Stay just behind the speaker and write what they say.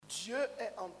Dieu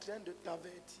est en train de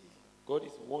t'avertir. God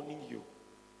is warning you.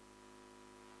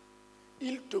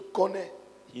 Il te connaît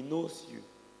He knows you.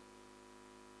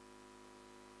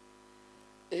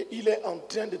 et il est en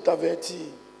train de t'avertir.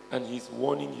 And He's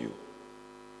warning you.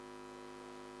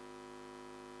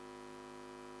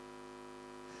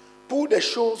 Pour des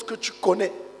choses que tu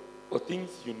connais For things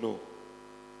you know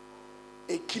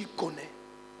et qu'il connaît.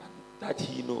 and that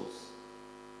He knows.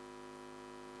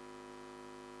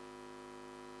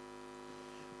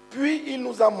 Puis il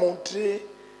nous a montré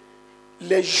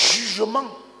les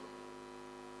jugements.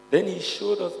 Then He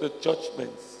showed us the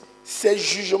judgments. Ces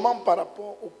jugements par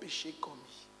rapport au péché commis.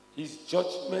 His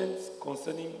judgments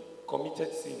concerning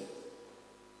committed sin.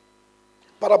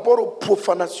 Par rapport aux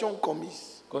profanations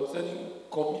commises. Concerning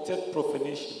committed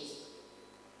profanations.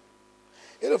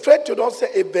 Et le frère Théodore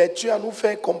s'est évertué à nous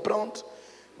faire comprendre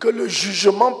que le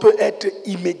jugement peut être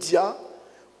immédiat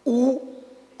ou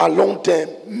à long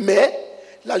terme. Mais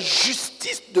la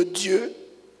justice de Dieu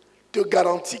te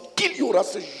garantit qu'il y aura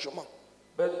ce jugement.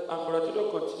 But Brother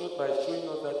continued by showing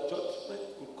us that judgment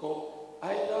will come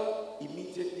either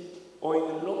immediately or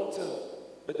in the long term.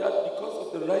 But that because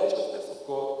of the righteousness of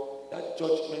God, that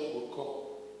judgment will come.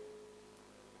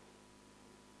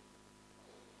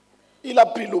 Il a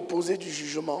pris l'opposé du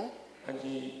jugement And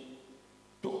He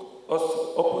took us to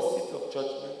the opposite of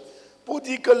judgment. pour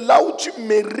dire que là où tu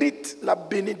mérites la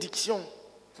bénédiction,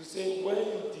 To say when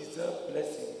you deserve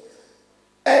blessings,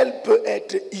 elle peut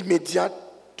être immédiate,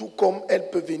 tout comme elle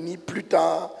peut venir plus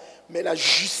tard. Mais la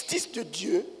justice de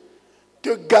Dieu te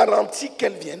garantit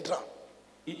qu'elle viendra.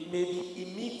 it may be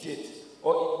immediate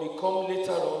or it may come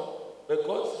later on, but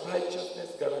God's righteousness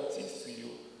guarantees to you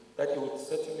that it will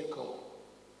certainly come.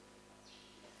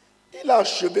 Il a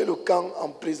achevé le camp en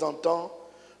présentant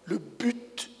le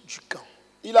but du camp.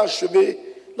 Il a achevé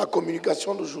la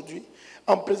communication d'aujourd'hui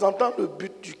en présentant le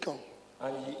but du camp.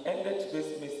 And He ended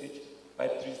today's message by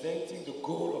presenting the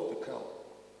goal of the camp.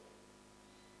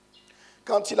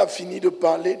 Quand il a fini de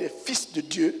parler des fils de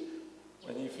Dieu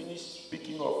When He finished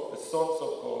speaking of the sons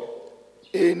of God,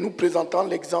 et nous présentant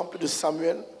l'exemple de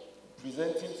Samuel,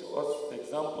 presenting to us the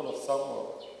example of Samuel,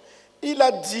 il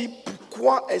a dit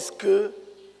pourquoi est-ce que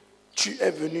tu es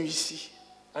venu ici.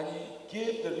 and He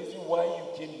gave the reason why you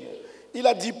came here. Il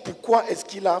a dit pourquoi est-ce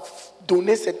qu'il a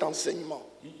donné cet enseignement.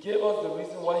 He gave us the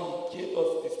reason why He gave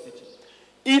us this teaching.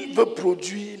 Il veut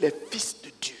produire les fils de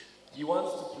Dieu. He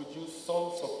wants to produce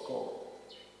sons of God.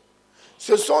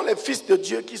 Ce sont les fils de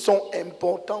Dieu qui sont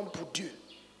importants pour Dieu.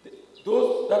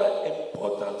 Those that are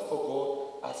important for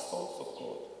God are sons of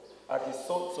God, are the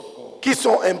sons of God, Qui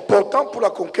sont importants pour la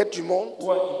conquête du monde,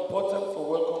 who are important for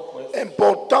world conquest,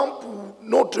 importants pour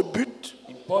notre but,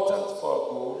 important for our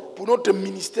goal, pour notre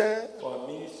ministère, for our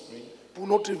ministry, pour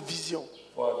notre vision.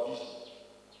 for our vision.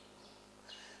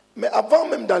 Mais avant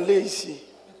même d'aller ici,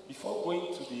 Before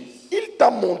going to this, il t'a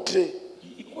montré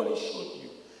He equally showed you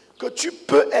que tu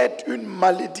peux être une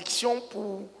malédiction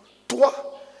pour toi,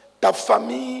 ta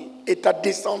famille et ta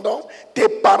descendance, tes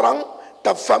parents,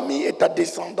 ta famille et ta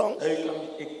descendance. that you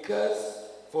can be a curse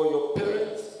for your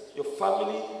parents, your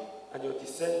family, and your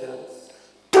descendants,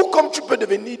 Tout comme tu peux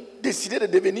décider de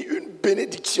devenir une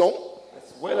bénédiction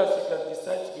as well as you can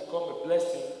decide to become a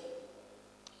blessing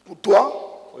pour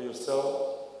toi, for yourself,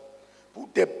 pour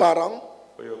tes parents,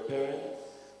 for your parents,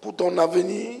 pour ton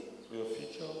avenir, for your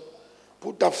future,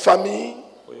 pour ta famille,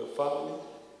 for your family,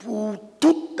 pour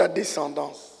toute ta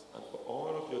descendance. and for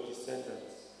all of your descendants.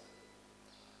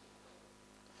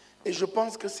 Et je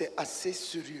pense que c'est assez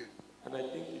sérieux. And I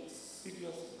think it's serious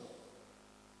enough.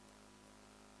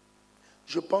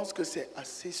 Je pense que c'est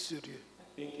assez sérieux.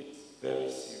 I think it's very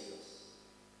serious.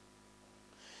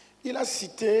 Il a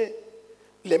cité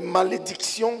les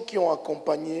malédictions qui ont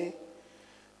accompagné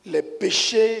les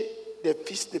péchés des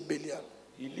fils de Bélial.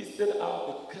 He listed out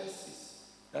the curses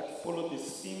that follow the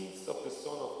sins of the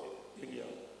son of Belial.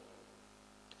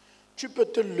 Tu peux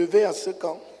te lever à ce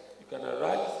camp You can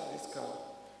arise in this camp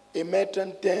et mettre un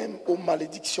terme aux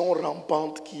malédictions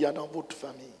rampantes qu'il y a dans votre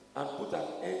famille. and put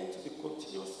an end to the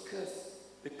continuous curse,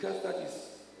 the curse that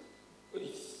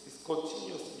is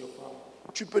continuous in your family.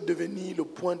 Tu peux devenir le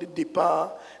point de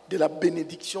départ de la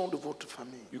bénédiction de votre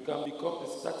famille. You can become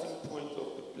the starting point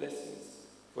of the blessings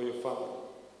for your family.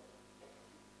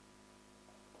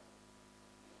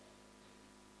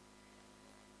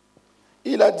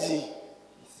 Il a dit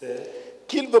He said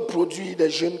qu'il veut produire des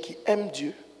jeunes qui aiment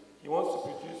Dieu, he wants to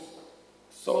produce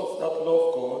sons that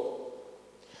love God,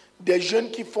 des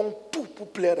jeunes qui font tout pour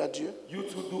plaire à Dieu, you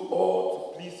to do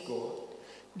all to please God,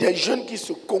 des jeunes qui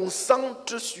se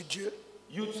concentrent sur Dieu,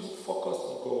 you to focus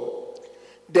on God,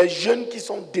 des jeunes qui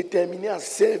sont déterminés à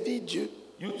servir Dieu,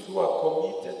 Youths who are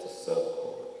committed to serve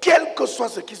God, quel que soit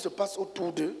ce qui se passe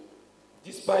autour d'eux,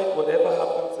 despite whatever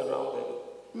happens around them.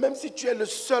 même si tu es le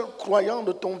seul croyant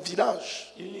de ton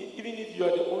village, Even if you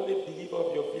are the only believer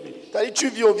of your village, c'est-à-dire tu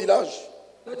vis au village,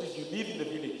 that is, you live in the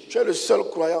village, tu es le seul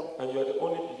croyant, and you are the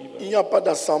only il believer, n'y a pas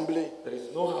d'assemblée, there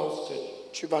is no house church,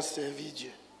 tu vas servir Dieu.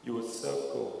 you will serve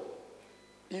God.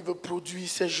 Il veut produire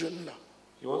ces jeunes-là.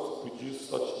 He wants to produce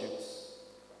such youths.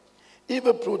 Il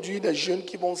veut produire des jeunes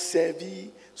qui vont servir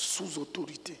sous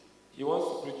autorité. He wants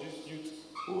to produce youths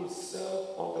who will serve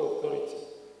under authority.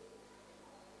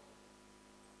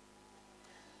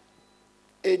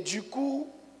 Et du coup,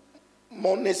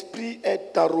 mon esprit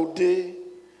est taraudé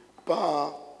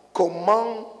par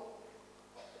comment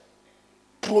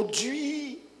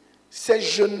produire ces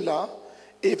jeunes-là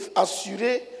et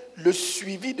assurer le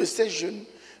suivi de ces jeunes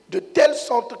de telle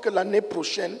sorte que l'année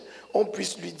prochaine, on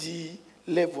puisse lui dire,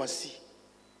 les voici.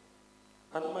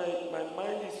 And my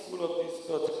mind is full of these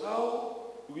thoughts. How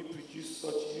do we produce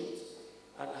such youth?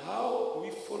 And how do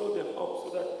we follow them up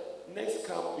so that next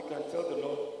camp we can tell the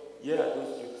Lord, here are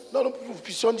those youths. Non, nous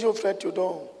puissions dire au frère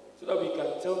Théodore, So that we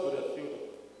can tell Brother Theodore,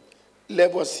 les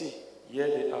voici. here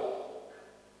they are.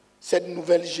 Cette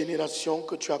nouvelle génération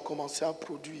que tu as commencé à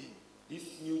produire. This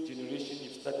new generation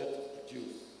you've started to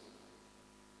produce.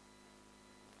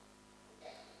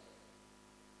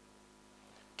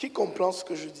 Qui comprend ce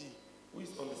que je dis? Who is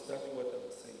understanding what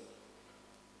I'm saying?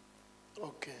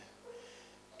 Ok.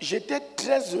 J'étais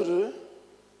très heureux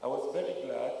I was very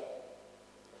glad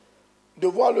de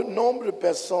voir le nombre de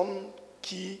personnes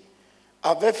qui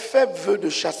avaient fait vœu de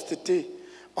chasteté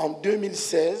en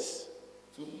 2016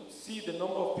 to see the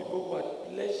number of people who had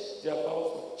pledged their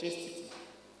vows of chastity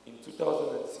in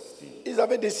 2016. Ils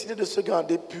avaient décidé de se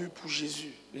garder purs pour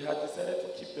Jésus. They had decided to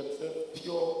keep themselves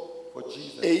pure for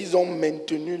Jesus. Et ils ont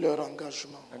maintenu leur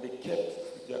engagement. And they kept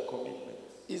with their commitment.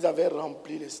 Ils avaient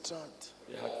rempli les strates.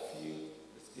 They had filled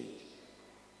the stage.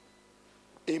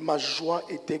 Et ma joie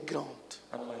était grande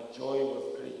And my joy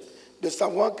was great de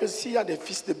savoir que s'il y a des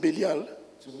fils de Bélial,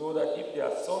 to know that if they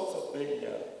are sons of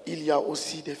Belial, il y a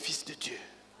aussi des fils de Dieu.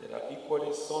 they are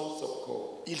equally sons of God.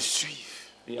 Ils suivent.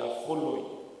 They are following.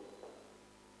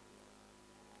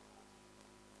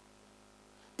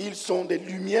 Ils sont des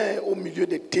lumières au milieu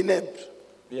des ténèbres.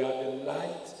 They are the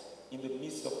light in the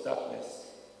midst of darkness.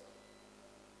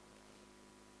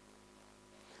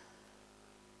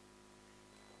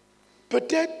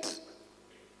 Peut-être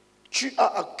tu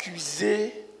as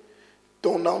accusé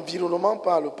ton environnement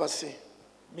par le passé.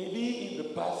 Maybe in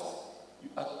the past you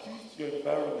accused your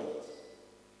environment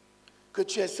Que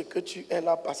tu es ce que tu es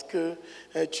là parce que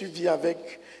tu vis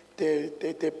avec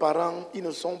tes parents, ils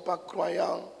ne sont pas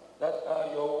croyants. that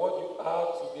you're what you are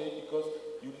today because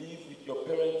you live with your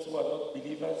parents who are not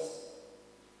believers.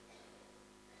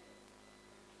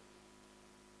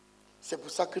 C'est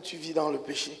pour ça que tu vis dans le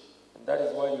péché. And that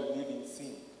is why you live in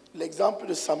sin. L'exemple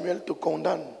de Samuel te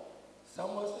condamne.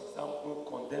 Someone's example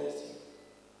condemns you.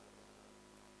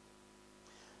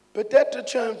 Peut-être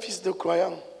tu es un fils de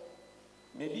croyant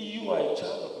Maybe you are a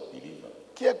child of a believer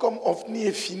qui est comme Ophni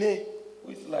et Phiné.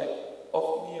 who is like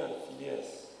Ophni and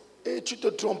Phinehas, Et tu te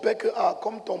trompais que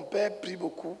comme ton père prie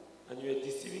beaucoup, and you are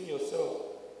deceiving yourself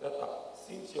that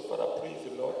since your father prays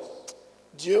a lot,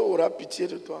 Dieu aura pitié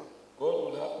de toi.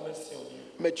 God will have mercy on you.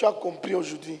 Mais tu as compris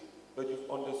aujourd'hui But you've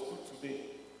understood today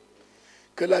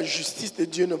que la justice de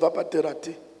Dieu ne va pas te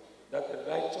rater. that the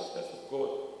righteousness of God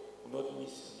will not miss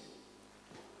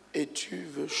you, Et tu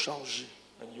veux changer.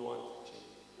 and you want to change.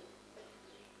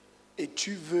 Et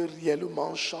tu veux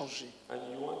réellement changer. And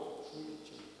you want to truly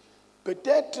change.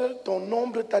 Peut-être ton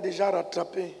ombre t'a déjà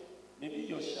rattrapé. Maybe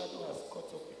your shadow has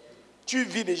caught up with you, Tu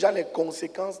vis déjà les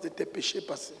conséquences de tes péchés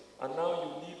passés. and now you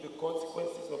live the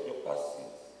consequences of your past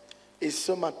sins. Et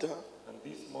ce matin, And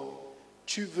this morning,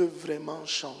 tu veux vraiment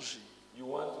changer. you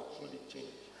want to truly change.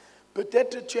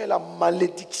 Peut-être tu es la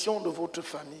malédiction de votre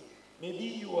famille.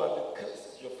 Maybe you are the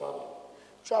curse of your family.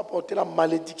 Tu as apporté la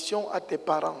malédiction à tes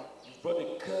parents. You brought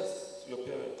a curse to your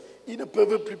parents. Ils ne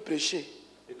peuvent plus prêcher.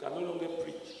 They can no longer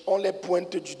preach. On les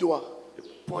pointe du doigt. They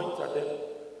point at them.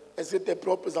 Est-ce que tes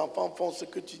propres enfants font ce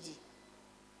que tu dis?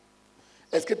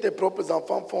 Est-ce que tes propres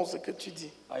enfants font ce que tu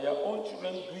dis? Are your own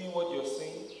children doing what you're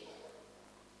saying?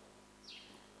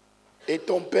 Et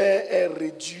ton père est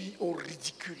réduit au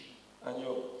ridicule. And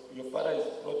your father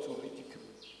is brought to ridicule.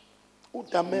 Ou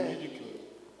ta mère. Ridicule.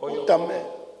 Or Ou your ta mother. mère.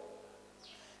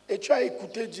 Et tu as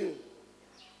écouté Dieu.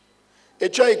 Et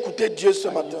tu as écouté Dieu ce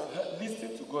And matin. you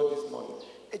listen to God this morning.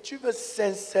 Et tu veux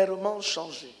sincèrement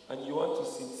changer. And you want to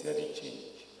sincerely change.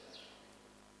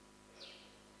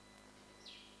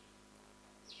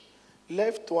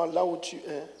 Lève-toi là où tu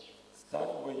es.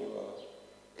 Stand where you are.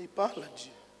 Et parle à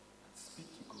Dieu. Speak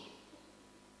to God.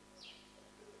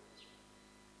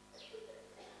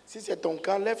 Si c'est ton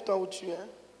cas, lève-toi où tu es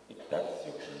If that is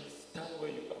your case, stand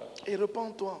where you are. et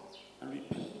repens-toi.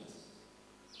 Repent.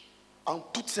 En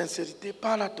toute sincérité,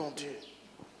 parle à ton Dieu.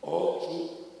 All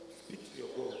truth, speak to your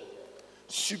God.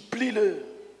 Supplie-le.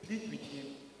 Plead with him.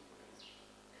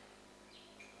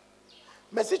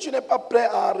 Mais si tu n'es pas prêt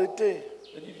à arrêter,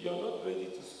 But if you're not ready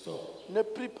to stop, ne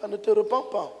prie pas, ne te repens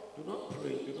pas. do not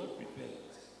pray, do not repent.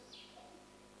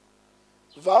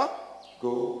 Va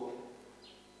Go,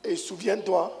 et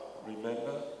souviens-toi,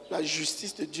 remember, la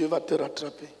justice de Dieu va te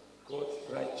rattraper. God's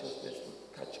righteousness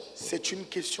will catch up. C'est une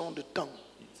question de temps.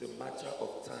 It's a matter of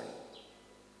time.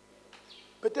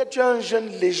 Peut-être tu es un jeune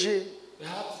léger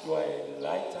Perhaps you are a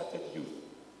light-hearted youth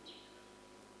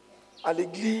à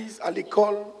l'église, à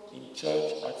l'école. in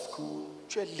church, at school.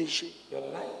 Tu es léger. You're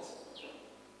light.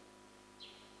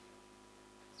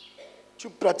 Tu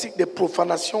pratiques des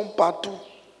profanations partout.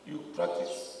 You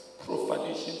practice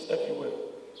profanations everywhere.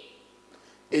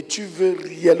 Et tu veux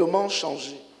réellement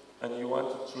changer. And you want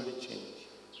to truly change.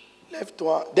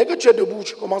 Lève-toi. Dès que tu es debout,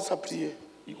 tu commences à prier.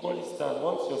 Equally stand.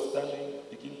 Once you're standing,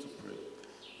 begin to pray.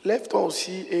 Lève-toi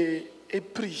aussi et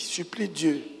prie, supplie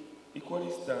Dieu. Equally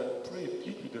stand, pray,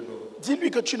 plead with the Lord. Dis-lui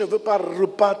que tu ne veux pas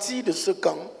repartir de ce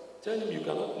camp Tell him you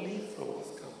cannot leave from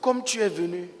this camp comme tu es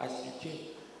venu. as you came.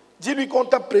 Dis-lui qu'on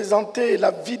t'a présenté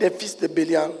la vie des fils de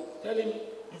Bélial Tell him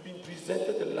you've been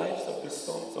presented the lives of the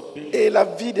sons of Belial et la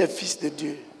vie des fils de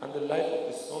Dieu. and the life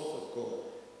of the sons of God.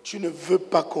 Tu ne veux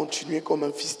pas continuer comme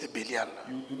un fils de Bélial.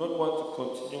 You do not want to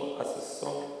continue as a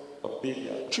son of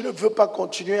Belial. Tu ne veux pas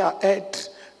continuer à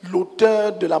être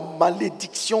l'auteur de la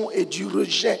malédiction et du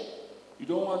rejet You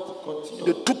don't want to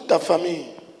de continue toute ta famille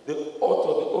the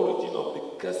author, the origin of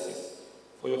the curses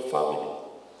for your family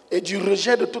et du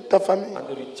rejet de toute ta famille. and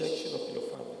the rejection of your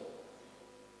family.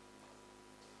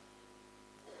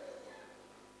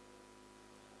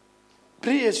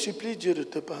 Prie et supplie Dieu de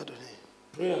te pardonner.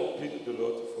 Pray and plead with the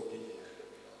Lord to forgive you.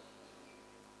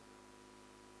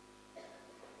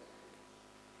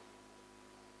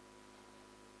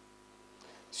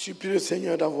 Supplie le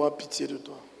Seigneur d'avoir pitié de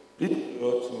toi. Plead with the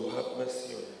Lord to have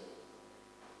mercy on you.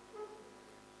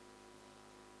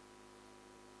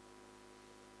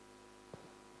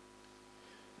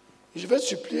 Je vais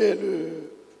supplier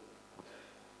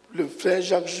le frère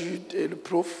Jacques Jude et le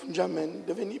prof Njamen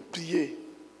de venir prier.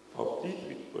 I'll plead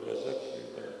with Brother Jacques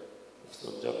and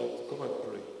Son Jabez to come and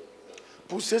pray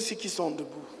Pour ceux-ci qui sont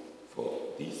debout, for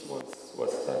these ones who are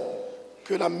standing,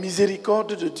 que la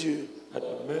miséricorde de Dieu that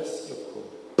the mercy of God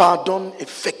pardonne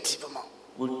effectivement.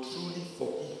 will truly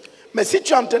forgive. Mais si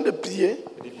tu es en train de prier,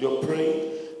 And if you're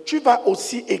praying, tu vas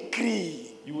aussi écrire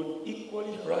you will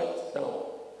equally write down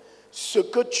ce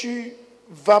que tu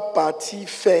vas partir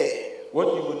faire. what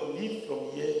you will leave from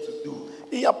here to do.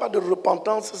 Il n'y a pas de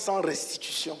repentance sans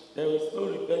restitution. There is no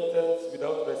repentance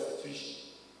without restitution.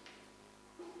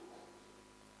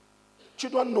 Tu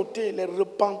dois noter les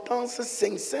repentances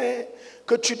sincères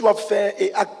que tu dois faire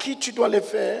et à qui tu dois les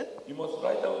faire. You must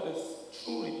write down the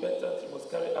true repentance you must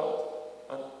carry out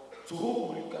and to whom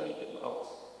will you carry them out.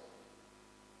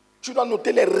 Tu dois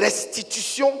noter les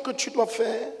restitutions que tu dois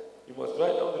faire. You must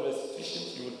write down the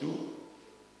restitutions you will do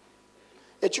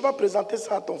Et tu vas présenter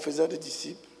ça à ton faiseur de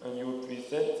disciples and you will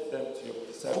present them to your pour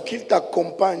disciples qu'il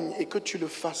t'accompagne et que tu le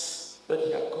fasses. that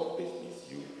he accompanies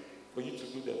you for you to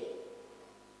do them.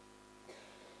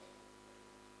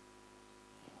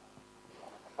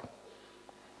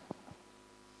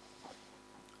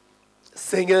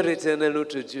 Seigneur éternel,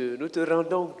 notre Dieu, nous te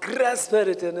rendons grâce, Père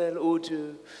éternel, ô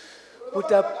Dieu, pour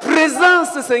ta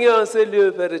présence, Seigneur, en ce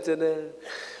lieu, Père éternel.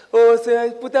 Oh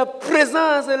Seigneur, pour ta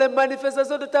présence et les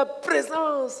manifestations de ta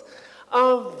présence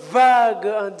en vagues,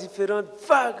 en différentes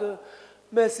vagues.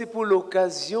 Merci pour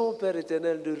l'occasion, Père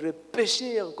éternel, de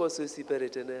repêcher encore ceci, Père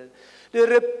éternel. De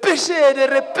repêcher, de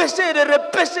repêcher, de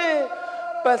repêcher.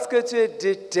 Parce que tu es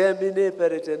déterminé,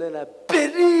 Père éternel, à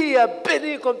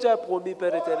bénir comme tu as promis,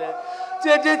 Père éternel. Tu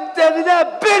es déterminé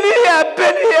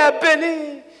à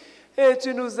bénir. Et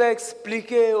tu nous as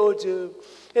expliqué, oh Dieu.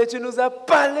 Et tu nous as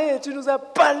parlé,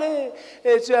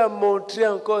 et tu as montré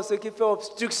encore ce qui fait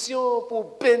obstruction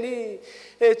pour bénir.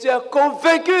 Et tu as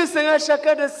convaincu, Seigneur,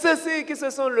 chacun de ceux-ci qui se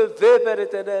sont levés, Père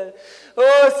éternel. Oh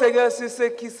Seigneur, c'est ceux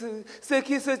qui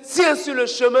se tiennent sur le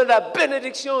chemin de la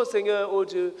bénédiction, Seigneur, oh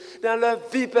Dieu, dans leur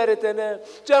vie, Père éternel.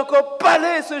 Tu as encore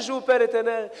parlé ce jour, Père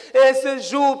éternel. Et ce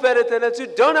jour, Père éternel, tu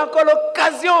donnes encore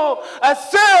l'occasion à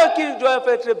ceux qui doivent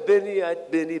être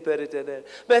bénis, Père éternel.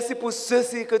 Merci pour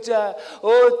ceux-ci que tu as,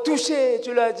 oh toucher,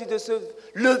 tu l'as dit, de se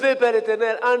lever, Père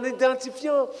éternel, en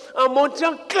identifiant, en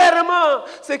montrant clairement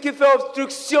ce qui fait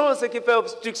obstruction, ce qui fait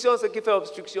obstruction, ce qui fait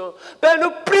obstruction. Père,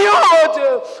 nous prions, oh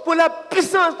Dieu, pour la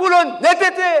puissance, pour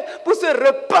l'honnêteté, pour se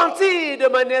repentir de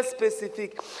manière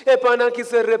spécifique. Et pendant qu'ils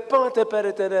se repentent, Père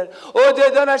éternel, oh Dieu,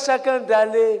 donne à chacun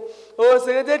d'aller, oh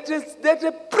Seigneur, d'être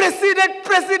précis, d'être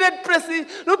précis, d'être précis.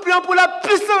 Nous prions pour la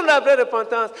puissance de la vraie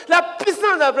repentance, la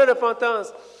puissance de la vraie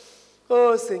repentance.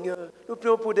 Oh Seigneur, nous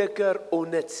prions pour des cœurs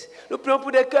honnêtes. Nous prions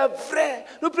pour des cœurs vrais.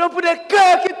 Nous prions pour des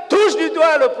cœurs qui touchent du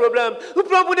doigt le problème. Nous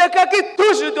prions pour des cœurs qui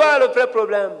touchent du doigt le vrai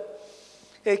problème.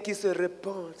 Et qui se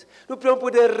répandent. Nous prions pour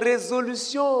des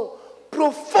résolutions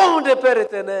profondes, Père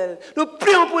éternel. Nous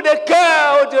prions pour des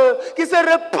cœurs, oh Dieu, qui se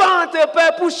répandent,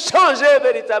 Père, pour changer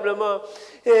véritablement.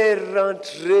 Et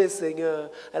rentrer,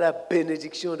 Seigneur, à la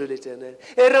bénédiction de l'Éternel.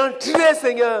 Et rentrer,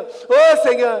 Seigneur, oh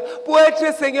Seigneur, pour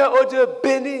être, Seigneur, oh Dieu,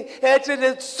 béni, être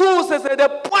des sources, des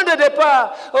points de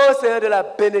départ, oh Seigneur, de la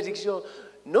bénédiction.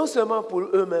 Non seulement pour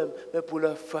eux-mêmes, mais pour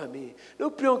leur famille.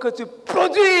 Nous prions que tu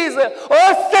produises,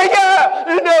 oh Seigneur,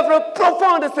 une œuvre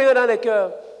profonde, Seigneur, dans les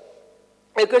cœurs.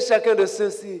 Et que chacun de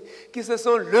ceux-ci qui se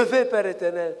sont levés, Père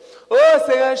éternel, oh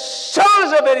Seigneur,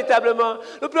 change véritablement.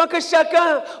 Nous prions que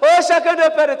chacun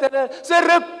de Père éternel, se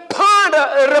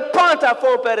repente à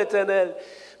fond, Père éternel.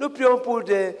 Nous prions pour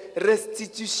des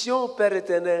restitutions, Père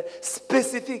éternel,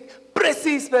 spécifiques,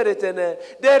 précises, Père éternel.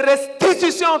 Des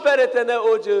restitutions, Père éternel,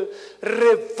 oh Dieu,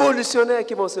 révolutionnaires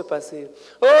qui vont se passer.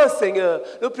 Oh Seigneur,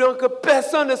 nous prions que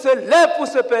personne ne se lève pour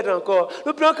se perdre encore.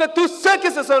 Nous prions que tous ceux qui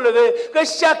se sont levés, que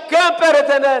chacun, Père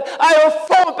éternel, aille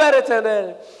au fond, Père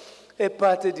éternel, et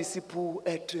parte d'ici pour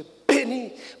être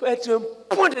béni, pour être un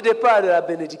point de départ de la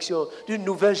bénédiction, d'une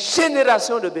nouvelle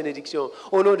génération de bénédiction.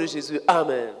 Au nom de Jésus,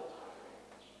 Amen.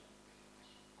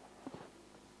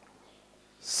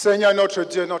 Seigneur notre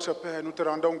Dieu, notre Père, nous te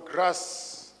rendons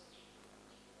grâce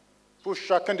pour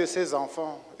chacun de ces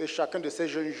enfants et chacun de ces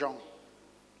jeunes gens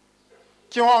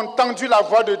qui ont entendu la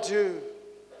voix de Dieu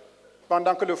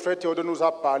pendant que le frère Théodore nous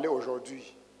a parlé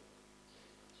aujourd'hui.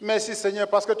 Merci Seigneur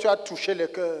parce que tu as touché les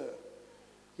cœurs.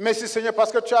 Merci Seigneur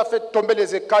parce que tu as fait tomber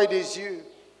les écailles des yeux.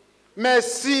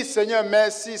 Merci Seigneur,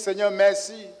 merci Seigneur,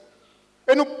 merci.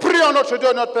 Et nous prions notre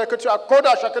Dieu, notre Père, que tu accordes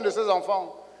à chacun de ces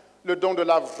enfants le don de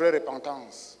la vraie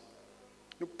repentance.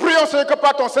 Nous prions, Seigneur, que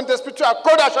par ton Saint-Esprit, tu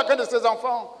accordes à chacun de ces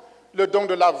enfants le don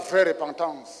de la vraie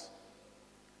repentance.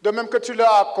 De même que tu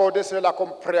leur as accordé, Seigneur, la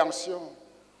compréhension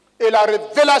et la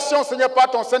révélation, Seigneur,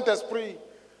 par ton Saint-Esprit.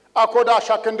 Accorde à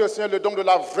chacun d'eux, Seigneur, le don de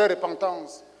la vraie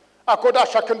repentance. Accorde à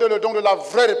chacun d'eux le don de la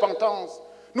vraie repentance.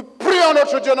 Nous prions,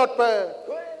 notre Dieu, notre Père,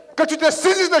 que tu te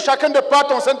saisisses de chacun de par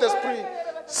ton Saint-Esprit.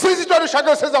 Saisis-toi de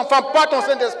chacun de ces enfants par ton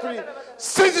Saint-Esprit.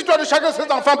 Saisis-toi de chacun de ces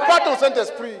enfants par ton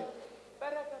Saint-Esprit.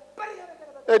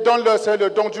 Et donne-leur, Seigneur, le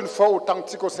don d'une foi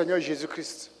authentique au Seigneur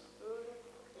Jésus-Christ.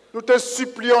 Nous te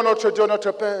supplions, notre Dieu,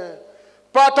 notre Père.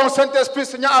 Par ton Saint-Esprit,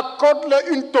 Seigneur, accorde-leur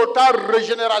une totale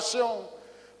régénération.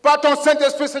 Par ton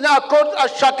Saint-Esprit, Seigneur, accorde à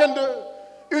chacun d'eux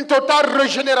une totale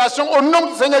régénération au nom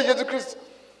du Seigneur Jésus-Christ.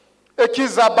 Et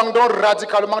qu'ils abandonnent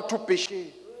radicalement tout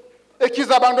péché. Et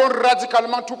qu'ils abandonnent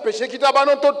radicalement tout péché. Qu'ils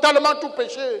abandonnent totalement tout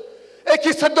péché. Et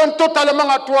qu'ils se donnent totalement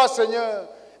à toi, Seigneur.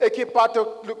 Et qu'ils partent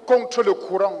contre le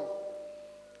courant.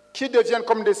 Qu'ils deviennent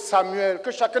comme des Samuel. Que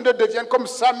chacun d'eux devienne comme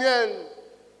Samuel.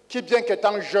 Qui, bien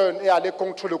qu'étant jeune, est allé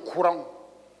contre le courant.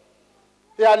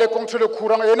 Et allé contre le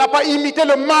courant. Et n'a pas imité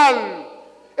le mal.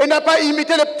 Et n'a pas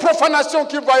imité les profanations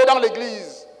qu'il voyait dans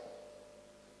l'église.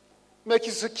 Mais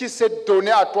qui s'est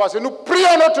donné à toi. Nous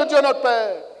prions notre Dieu, notre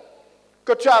Père,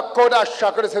 que tu accordes à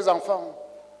chacun de ces enfants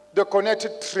de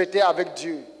connaître traiter avec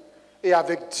Dieu et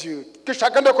avec Dieu. Que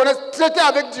chacun de connaisse traiter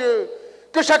avec Dieu.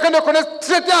 Que chacun de connaisse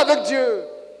traiter avec Dieu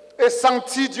et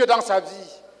sentir Dieu dans sa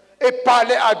vie et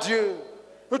parler à Dieu.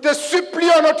 Nous te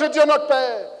supplions, notre Dieu, notre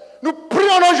Père. Nous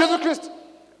prions en Jésus-Christ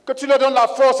que tu leur donnes la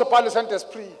force par le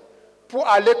Saint-Esprit pour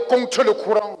aller contre le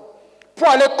courant. Pour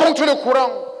aller contre le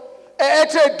courant et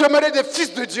être et demeurer des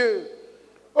fils de Dieu.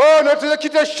 Oh, notre Dieu, qui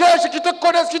te cherche, qui te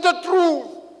connaissent, qui te trouve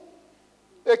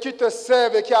et qui te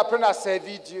servent et qui apprennent à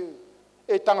servir Dieu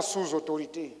étant sous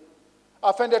autorité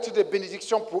afin d'être des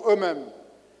bénédictions pour eux-mêmes,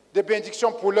 des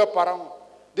bénédictions pour leurs parents,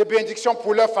 des bénédictions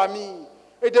pour leur famille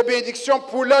et des bénédictions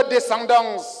pour leur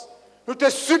descendance. Nous te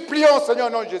supplions, Seigneur, au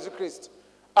nom de Jésus-Christ.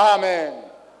 Amen.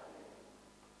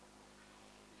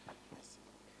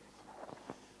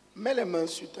 Mets les mains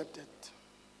sur ta tête.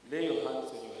 Lay your hands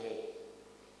on your head.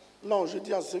 Non, je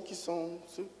dis à ceux qui sont...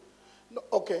 Non,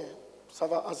 ok, ça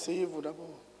va, asseyez-vous d'abord.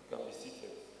 You can be seated.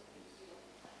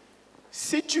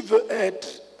 Si tu veux être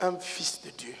un fils de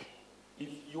Dieu, If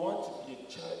you want to be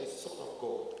a child, a son of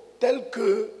God, tel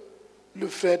que Le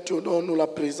frère Théodore nous l'a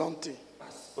présenté.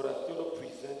 as Brother Theodore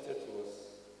presented to us.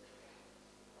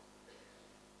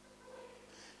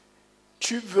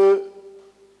 Tu veux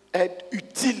être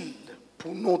utile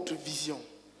pour notre vision.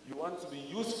 You want to be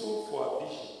useful for our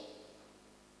vision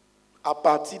À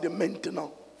partir de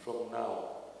maintenant, from now.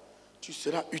 tu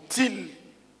seras utile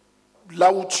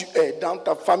là où tu es, dans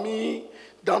ta famille,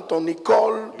 dans ton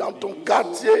école, dans ton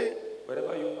quartier.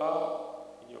 Wherever you are,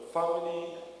 in your family,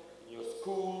 in your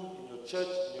school, in your church,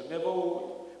 in your neighborhood.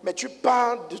 Mais tu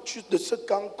pars de ce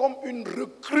camp comme une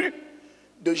recrue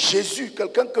de Jésus,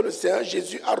 quelqu'un que le Seigneur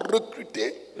Jésus a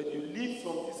recruté. But you leave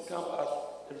from this camp as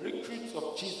a recruit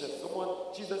of Jesus, someone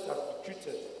Jesus has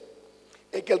recruited.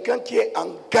 Et quelqu'un qui est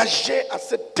engagé à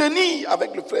se tenir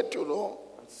avec le frère Théodore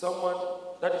And someone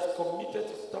that is committed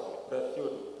to stop with Brother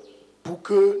Theodore pour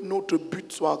que notre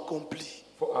but soit accompli.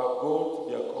 for our goal to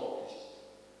be accomplished.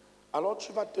 Alors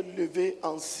tu vas te lever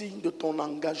en signe de ton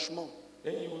engagement.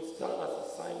 Then you will stand as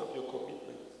a sign of your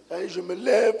commitment. Et je me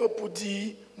lève pour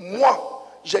dire, moi,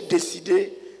 j'ai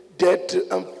décidé d'être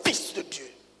un fils de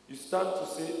Dieu. You stand to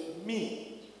say,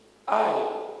 me, I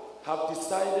have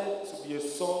decided to be a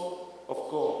son of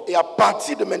God. Et à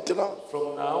partir de maintenant,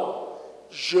 From now,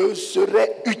 je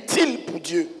serai utile pour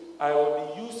Dieu, I will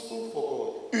be useful for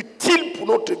God, utile pour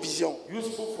notre vision,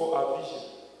 useful for our vision,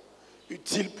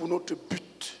 utile pour notre but.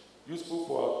 useful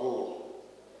for our goal.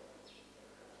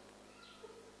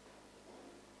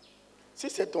 Si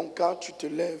c'est ton cas, tu te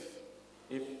lèves.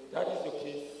 If that is your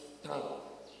case, stand.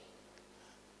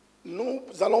 Nous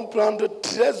allons prendre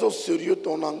très au sérieux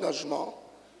ton engagement.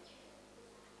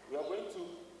 We are going to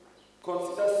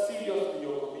consider seriously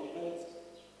your commitment,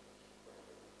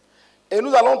 Et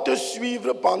nous allons te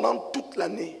suivre pendant toute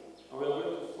l'année. and we are going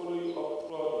to follow you up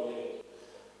throughout the year.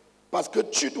 Parce que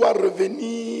tu dois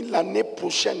revenir l'année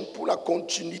prochaine pour la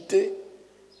continuité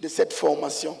de cette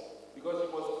formation. Because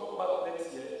you must come back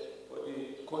next year for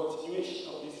the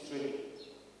continuation of this training.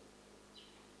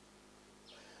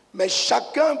 Mais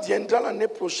chacun viendra l'année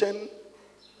prochaine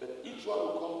But each one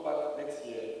will come back next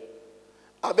year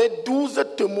avec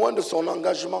 12 témoins de son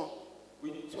engagement.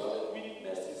 with 12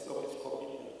 witnesses of his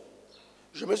commitment.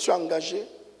 Je me suis engagé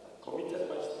I committed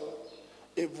myself,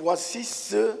 et voici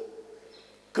ceux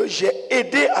que j'ai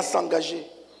aidés à s'engager.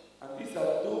 and these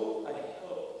are those I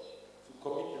helped to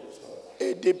commit themselves.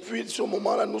 Et depuis ce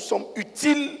moment-là, nous sommes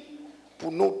utiles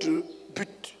pour notre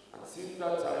but. And since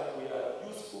that time, we are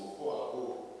useful for our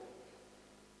goal.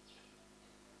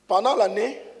 Pendant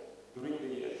l'année, During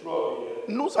the year, throughout the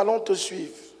year, nous allons te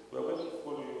suivre. we are going to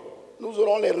follow you up. Nous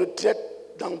aurons les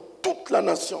retraites dans toute la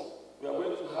nation. We are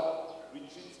going to have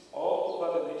retreats all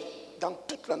over the nation, Dans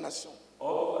toute la nation. all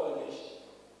over the nation,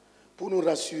 Pour nous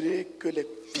rassurer que les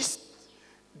fils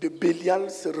de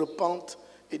Bélial se repentent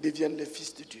et deviennent les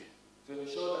fils de Dieu. to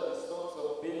ensure that the sons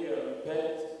of Belial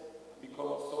repent and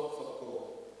become sons of God.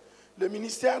 Le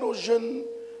ministère aux jeunes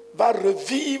va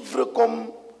revivre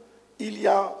comme il y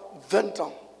a 20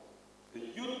 ans. The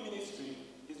youth ministry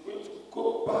is going to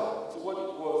go back to what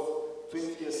it was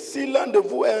 20 years ago. Si l'un de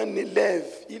vous est un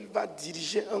élève, il va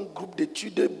diriger un groupe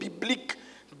d'études bibliques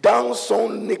dans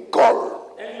son école.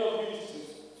 Any of you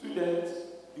students,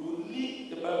 you will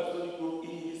lead the Bible study group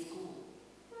in his school,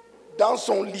 Dans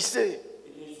son lycée,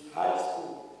 in his high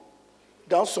school,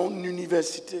 dans son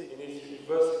université, in his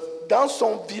university, dans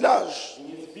son village. in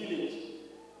his village.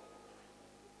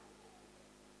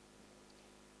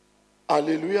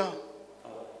 Alléluia.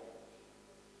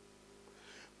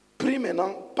 Prie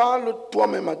maintenant, parle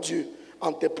toi-même à Dieu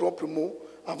en tes propres mots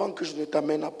avant que je ne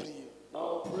t'amène à prier.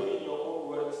 Now pray in your own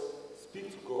words,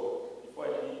 speak to God before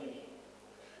I lead you.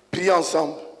 Priez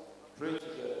ensemble. Pray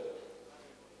together.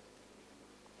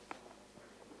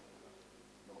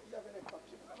 Il y avait les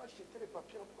papiers, on a acheté les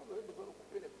papiers, on avait besoin de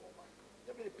couper les formats. Il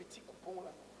y avait les petits coupons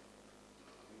là.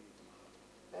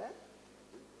 Hein?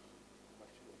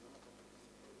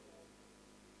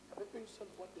 Avec une seule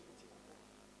boîte de petits coupons.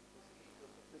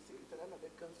 Le secrétariat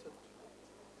n'avait qu'un seul.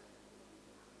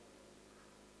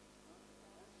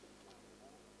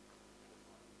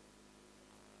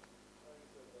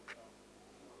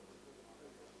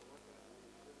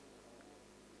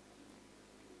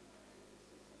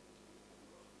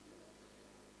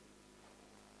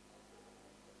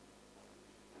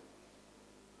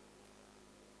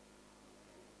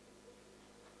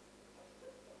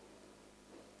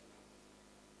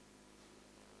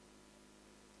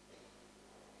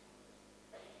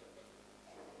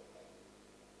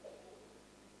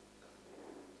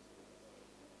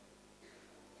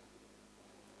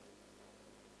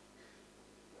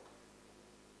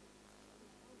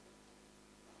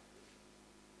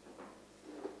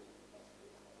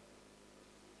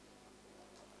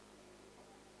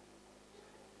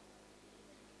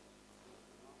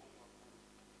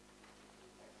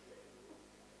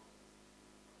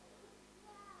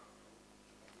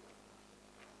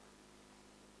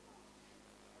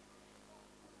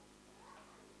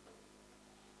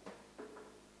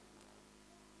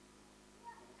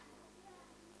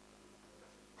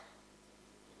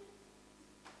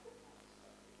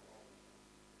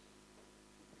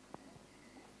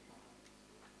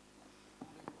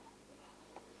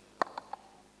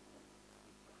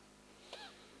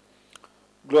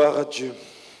 Gloire à Dieu.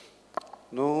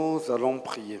 Nous allons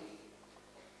prier.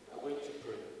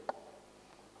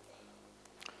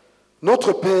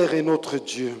 Notre Père et notre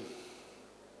Dieu,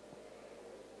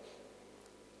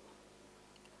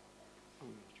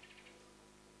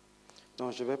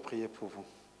 non, je vais prier pour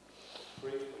vous.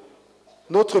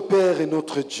 Notre Père et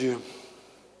notre Dieu,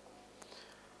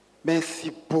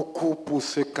 merci beaucoup pour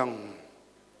ce camp.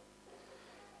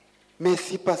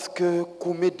 Merci parce que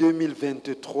Koume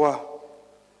 2023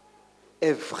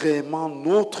 est vraiment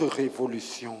notre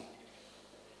révolution.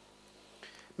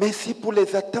 Merci pour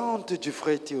les attentes du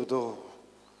frère Théodore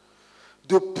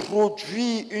de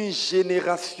produire une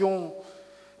génération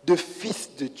de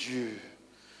fils de Dieu,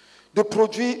 de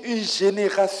produire une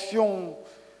génération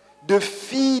de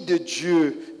filles de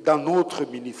Dieu dans notre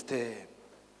ministère.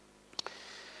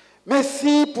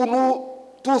 Merci pour nous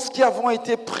tous qui avons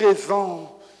été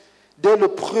présents dès le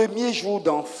premier jour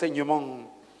d'enseignement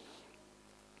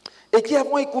et qui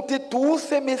avons écouté tous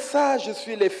ces messages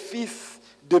sur les fils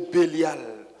de Bélial.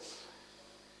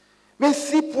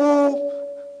 Merci pour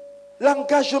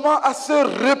l'engagement à se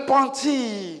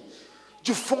repentir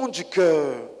du fond du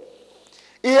cœur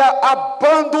et à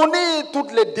abandonner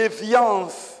toutes les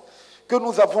déviances que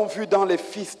nous avons vues dans les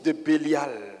fils de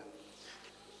Bélial.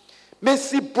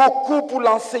 Merci beaucoup pour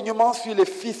l'enseignement sur les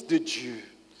fils de Dieu.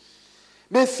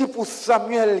 Merci pour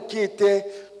Samuel qui était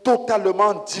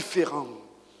totalement différent.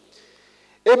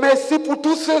 Et merci pour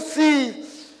tous ceux-ci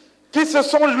qui se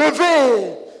sont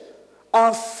levés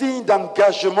en signe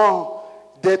d'engagement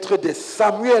d'être des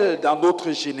Samuel dans notre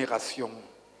génération.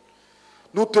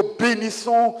 Nous te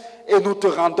bénissons et nous te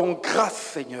rendons grâce,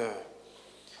 Seigneur.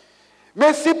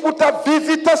 Merci pour ta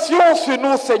visitation sur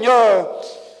nous, Seigneur,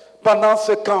 pendant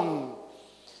ce camp.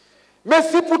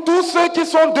 Merci pour tous ceux qui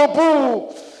sont debout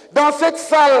dans cette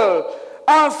salle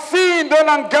en signe d'un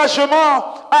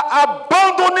engagement à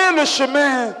abandonner le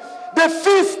chemin des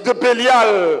fils de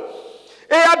Bélial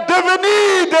et à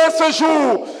devenir dès ce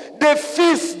jour des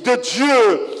fils de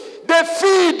Dieu, des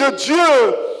filles de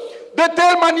Dieu, de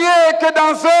telle manière que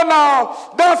dans 1 an,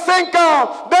 dans 5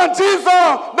 ans, dans 10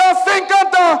 ans, dans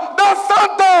 50 ans, dans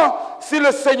 100 ans, si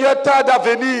le Seigneur tarde à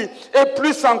venir, et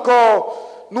plus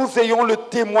encore, nous ayons le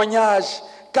témoignage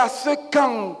qu'à ce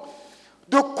camp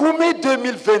de Koume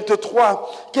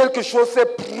 2023, quelque chose s'est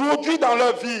produit dans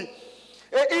leur vie.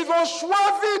 Et ils ont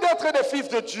choisi d'être des fils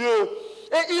de Dieu.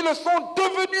 Et ils le sont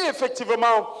devenus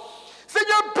effectivement.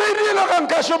 Seigneur, bénis leur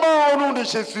engagement au nom de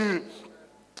Jésus.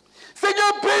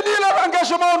 Seigneur, bénis leur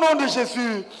engagement au nom de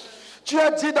Jésus. Tu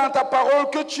as dit dans ta parole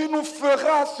que tu nous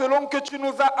feras selon que tu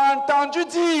nous as entendu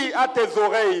dire à tes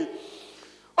oreilles.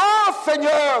 Oh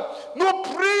Seigneur, nous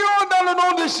prions dans le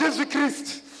nom de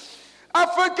Jésus-Christ,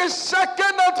 afin que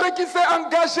chacun d'entre eux qui s'est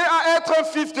engagé à être un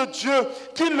fils de Dieu,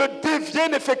 qu'il le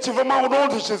devienne effectivement au nom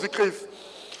de Jésus-Christ.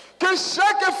 Que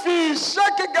chaque fille,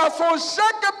 chaque garçon,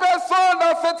 chaque personne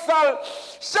dans cette salle,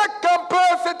 chaque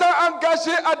campeur s'étant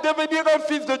engagé à devenir un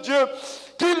fils de Dieu,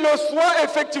 qu'il le soit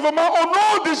effectivement au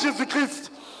nom de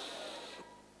Jésus-Christ.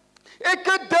 Et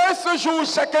que dès ce jour,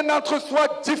 chacun d'entre eux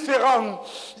soit différent.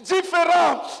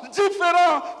 Différent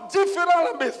à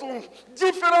la maison,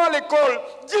 différent à l'école,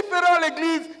 différent à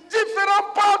l'église, différent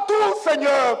partout,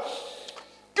 Seigneur.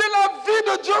 Que la vie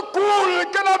de Dieu coule,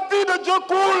 que la vie de Dieu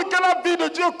coule, que la vie de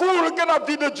Dieu coule, que la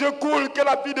vie de Dieu coule, que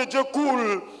la vie de Dieu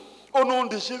coule, au nom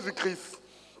de Jésus-Christ.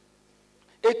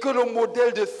 Et que le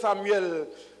modèle de Samuel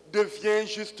devienne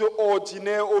juste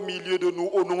ordinaire au milieu de nous,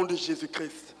 au nom de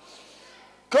Jésus-Christ.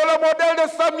 Que le modèle de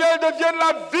Samuel devienne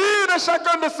la vie de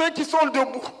chacun de ceux qui sont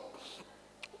debout,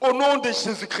 au nom de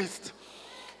Jésus-Christ.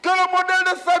 Que le modèle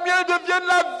de Samuel devienne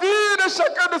la vie de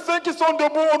chacun de ceux qui sont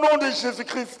debout, au nom de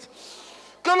Jésus-Christ.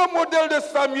 Que le modèle de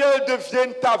Samuel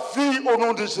devienne ta vie au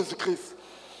nom de Jésus-Christ.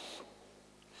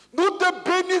 Nous te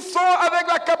bénissons avec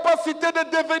la capacité de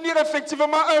devenir effectivement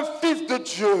un fils de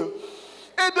Dieu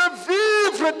et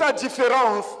de vivre ta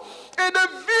différence et de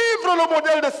vivre le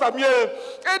modèle de Samuel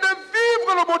et de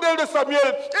vivre le modèle de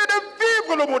Samuel et de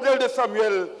vivre le modèle de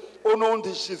Samuel au nom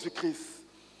de Jésus-Christ.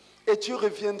 Et tu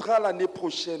reviendras l'année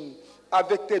prochaine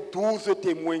avec tes 12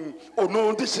 témoins au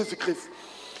nom de Jésus-Christ.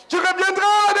 Tu reviendras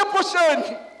l'année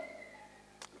prochaine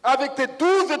avec tes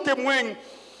 12 témoins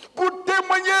pour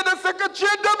témoigner de ce que tu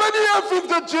es devenu un fils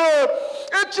de Dieu.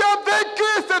 Et tu as vécu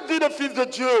cette vie de fils de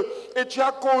Dieu. Et tu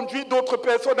as conduit d'autres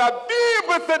personnes à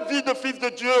vivre cette vie de fils de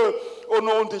Dieu au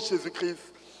nom de Jésus-Christ.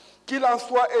 Qu'il en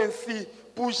soit ainsi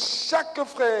pour chaque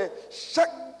frère,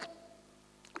 chaque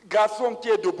garçon qui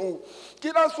est debout.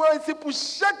 Qu'il en soit ainsi pour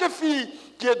chaque fille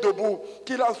qui est debout.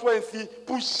 Qu'il en soit ainsi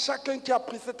pour chacun qui a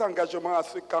pris cet engagement à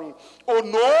ce camp. Au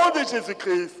nom de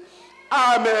Jésus-Christ.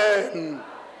 Amen.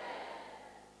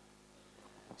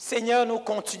 Seigneur, nous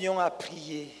continuons à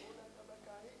prier.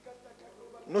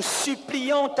 Nous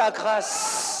supplions ta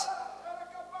grâce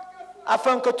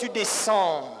afin que tu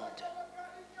descendes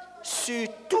sur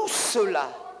tout cela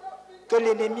que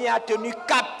l'ennemi a tenu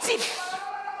captif.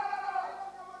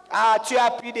 Ah, tu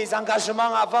as pris des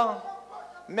engagements avant.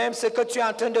 Même ce que tu es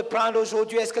en train de prendre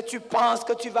aujourd'hui, est-ce que tu penses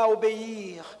que tu vas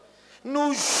obéir?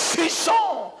 Nous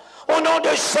jugeons au nom de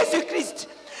Jésus-Christ.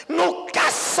 Nous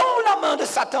cassons la main de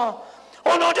Satan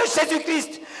au nom de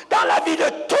Jésus-Christ dans la vie de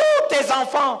tous tes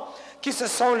enfants qui se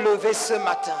sont levés ce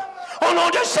matin. Au nom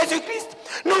de Jésus-Christ,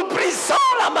 nous brisons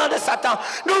la main de Satan.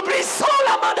 Nous brisons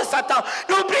la main de Satan.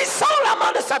 Nous brisons la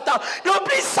main de Satan. Nous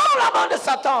brisons la main de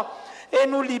Satan. Et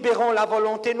nous libérons la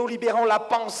volonté, nous libérons la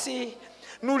pensée,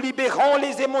 nous libérons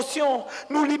les émotions,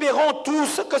 nous libérons tout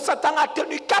ce que Satan a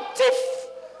tenu captif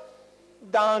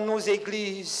dans nos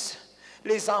églises.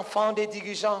 Les enfants des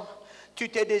dirigeants, tu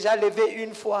t'es déjà levé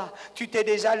une fois, tu t'es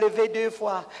déjà levé 2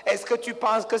 fois. Est-ce que tu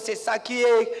penses que c'est ça qui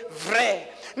est vrai?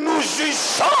 Nous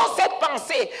jugeons cette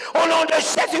pensée au nom de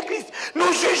Jésus-Christ.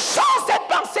 Nous jugeons cette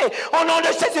pensée au nom de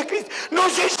Jésus-Christ. Nous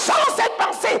jugeons cette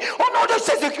pensée au nom de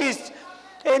Jésus-Christ.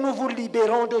 Et nous vous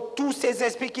libérons de tous ces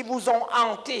esprits qui vous ont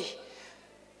hantés.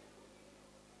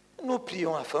 Nous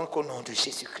prions afin qu'au nom de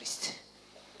Jésus-Christ,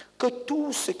 que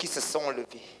tous ceux qui se sont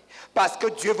levés, parce que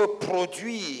Dieu veut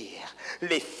produire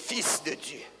les fils de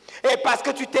Dieu, et parce que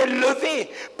tu t'es levé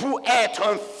pour être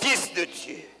un fils de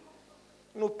Dieu,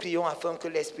 nous prions afin que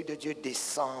l'Esprit de Dieu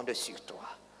descende sur toi,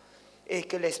 et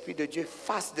que l'Esprit de Dieu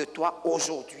fasse de toi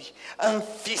aujourd'hui un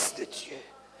fils de Dieu.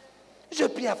 Je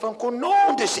prie afin qu'au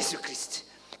nom de Jésus-Christ,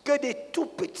 que des tout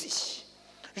petits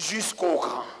jusqu'aux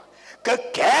grands, que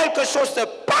quelque chose se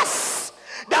passe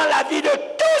dans la vie de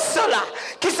tous ceux-là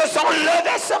qui se sont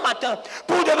levés ce matin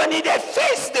pour devenir des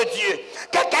fils de Dieu.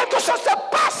 Que quelque chose se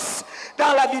passe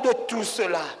dans la vie de tous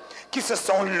ceux-là qui se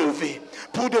sont levés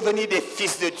pour devenir des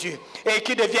fils de Dieu et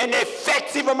qui deviennent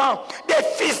effectivement des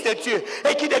fils de Dieu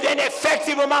et qui deviennent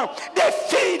effectivement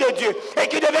des filles de Dieu et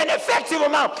qui deviennent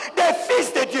effectivement des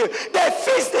fils de Dieu, des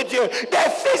fils de Dieu, des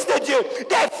fils de Dieu,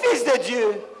 des fils de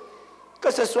Dieu.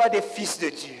 Que ce soit des fils de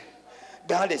Dieu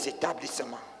dans les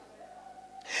établissements,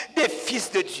 des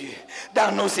fils de Dieu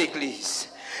dans nos églises,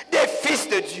 des fils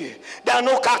de Dieu dans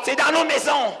nos quartiers, dans nos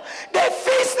maisons, des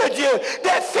fils de Dieu, des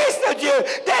fils de Dieu,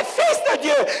 des fils de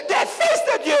Dieu, des fils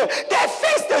de Dieu, des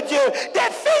fils de Dieu, des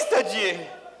fils de Dieu.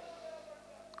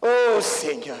 Oh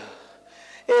Seigneur,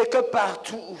 et que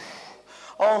partout où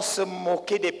on se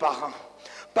moquait des parents,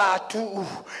 partout où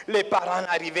les parents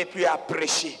n'arrivaient plus à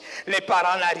prêcher, les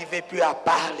parents n'arrivaient plus à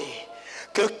parler,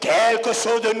 que quelque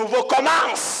chose de nouveau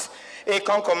commence et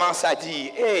qu'on commence à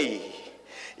dire, hey,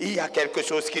 il y a quelque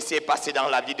chose qui s'est passé dans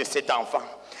la vie de cet enfant.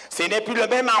 Ce n'est plus le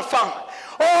même enfant.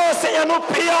 Oh Seigneur, nous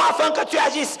prions afin que tu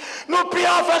agisses. Nous prions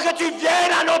afin que tu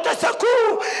viennes à notre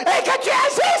secours. Et que tu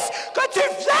agisses. Que tu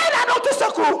viennes à notre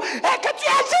secours. Et que tu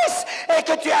agisses. Et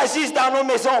que tu agisses dans nos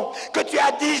maisons. Que tu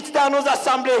agisses dans nos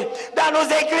assemblées. Dans nos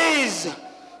églises.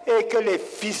 Et que les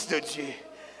fils de Dieu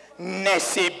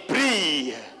naissent et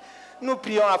brillent. Nous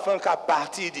prions afin qu'à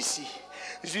partir d'ici,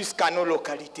 jusqu'à nos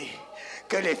localités,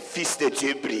 que les fils de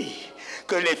Dieu brillent,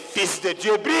 que les fils de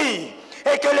Dieu brillent,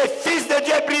 et que les fils de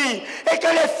Dieu brillent, et que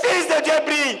les fils de Dieu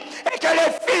brillent, et que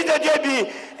les fils de Dieu brillent,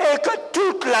 et que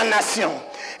toute la nation,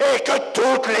 et que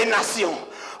toutes les nations,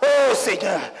 oh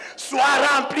Seigneur, soient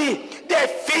remplies des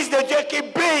fils de Dieu qui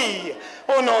brillent,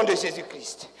 au nom de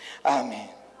Jésus-Christ. Amen.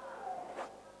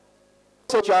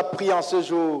 Tu as pris en ce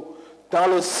jour dans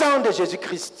le sang de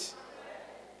Jésus-Christ,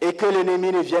 et que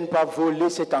l'ennemi ne vienne pas voler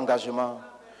cet engagement.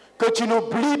 Que tu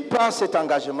n'oublies pas cet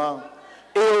engagement.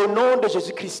 Et au nom de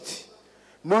Jésus-Christ,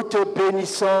 nous te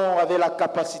bénissons avec la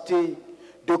capacité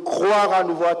de croire à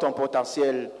nouveau à ton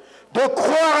potentiel, de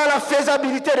croire à la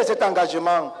faisabilité de cet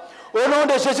engagement. Au nom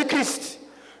de Jésus-Christ,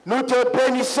 nous te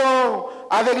bénissons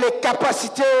avec les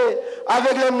capacités,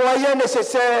 avec les moyens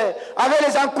nécessaires, avec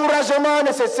les encouragements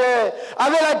nécessaires,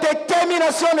 avec la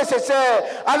détermination nécessaire,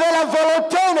 avec la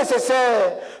volonté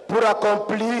nécessaire pour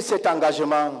accomplir cet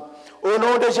engagement. Au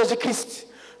nom de Jésus-Christ,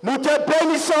 nous te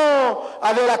bénissons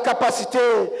avec la capacité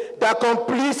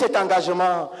d'accomplir cet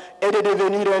engagement et de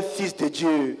devenir un fils de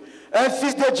Dieu. Un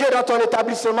fils de Dieu dans ton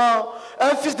établissement,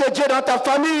 un fils de Dieu dans ta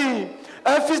famille,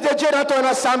 un fils de Dieu dans ton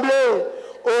assemblée.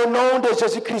 Au nom de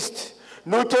Jésus-Christ,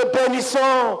 nous te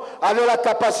bénissons avec la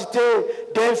capacité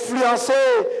d'influencer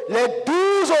les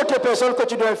 12 autres personnes que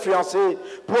tu dois influencer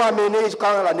pour amener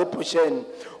jusqu'à l'année prochaine.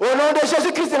 Au nom de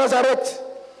Jésus-Christ de Nazareth,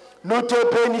 nous te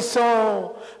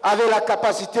bénissons avec la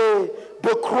capacité de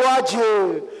croire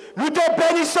Dieu. Nous te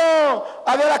bénissons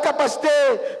avec la capacité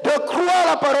de croire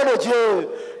la parole de Dieu.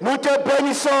 Nous te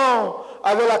bénissons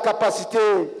avait la capacité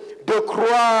de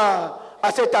croire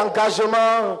à cet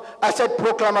engagement, à cette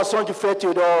proclamation du frère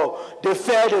Théodore, de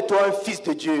faire de toi un fils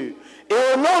de Dieu. Et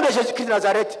au nom de Jésus-Christ de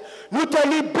Nazareth, nous te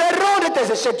libérons de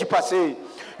tes échecs du passé.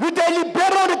 Nous te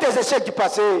libérons de tes échecs du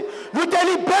passé. Nous te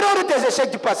libérons de tes échecs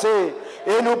du passé.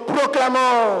 Et nous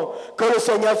proclamons que le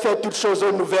Seigneur fait toutes choses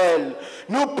nouvelles.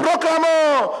 Nous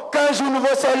proclamons qu'un jour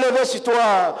nouveau s'est levé sur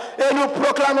toi. Et nous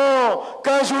proclamons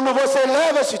qu'un jour nouveau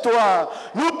s'élève sur toi.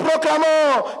 Nous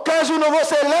proclamons qu'un jour nouveau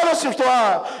s'élève sur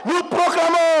toi. Nous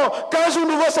proclamons qu'un jour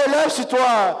nouveau s'élève sur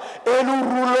toi. Et nous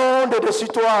roulons de dessus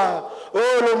toi. Oh,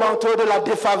 le manteau de la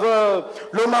défaveur,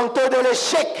 le manteau de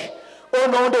l'échec, au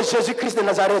nom de Jésus-Christ de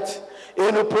Nazareth. Et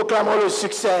nous proclamons le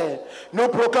succès. Nous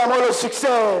proclamons le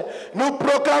succès. Nous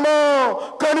proclamons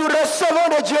que nous recevons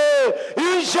de Dieu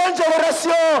une jeune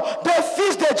génération de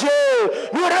fils de Dieu.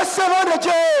 Nous recevons de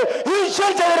Dieu une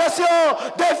jeune génération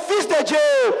de fils de Dieu.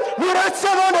 Nous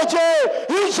recevons de Dieu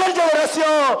une jeune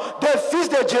génération de fils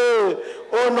de Dieu.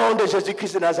 Au nom de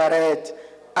Jésus-Christ de Nazareth.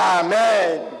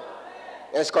 Amen.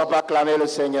 Est-ce qu'on peut acclamer le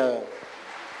Seigneur?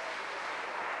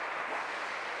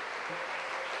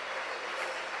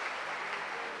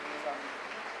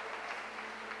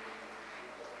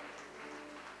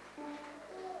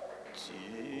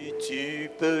 Tu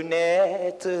peux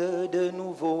naître de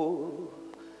nouveau,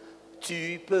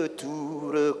 tu peux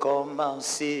tout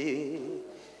recommencer,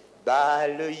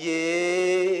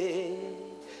 balayer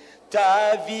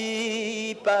ta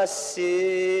vie passée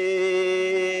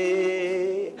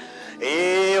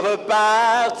et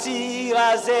repartir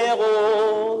à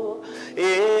zéro,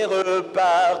 et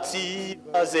repartir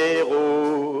à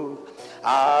zéro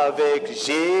avec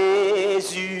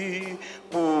Jésus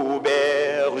pour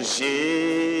berger,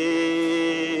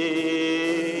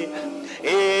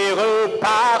 et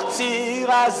repartir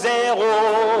à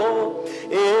zéro,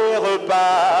 et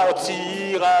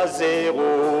repartir à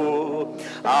zéro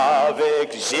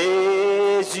avec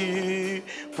Jésus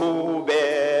pour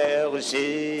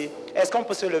berger. Est-ce qu'on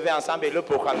peut se lever ensemble et le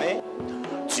proclamer?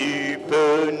 Tu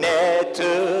peux naître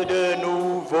de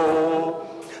nouveau,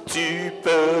 tu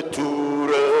peux tout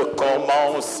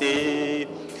recommencer,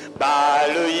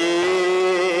 balayer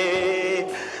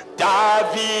ta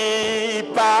vie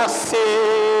passée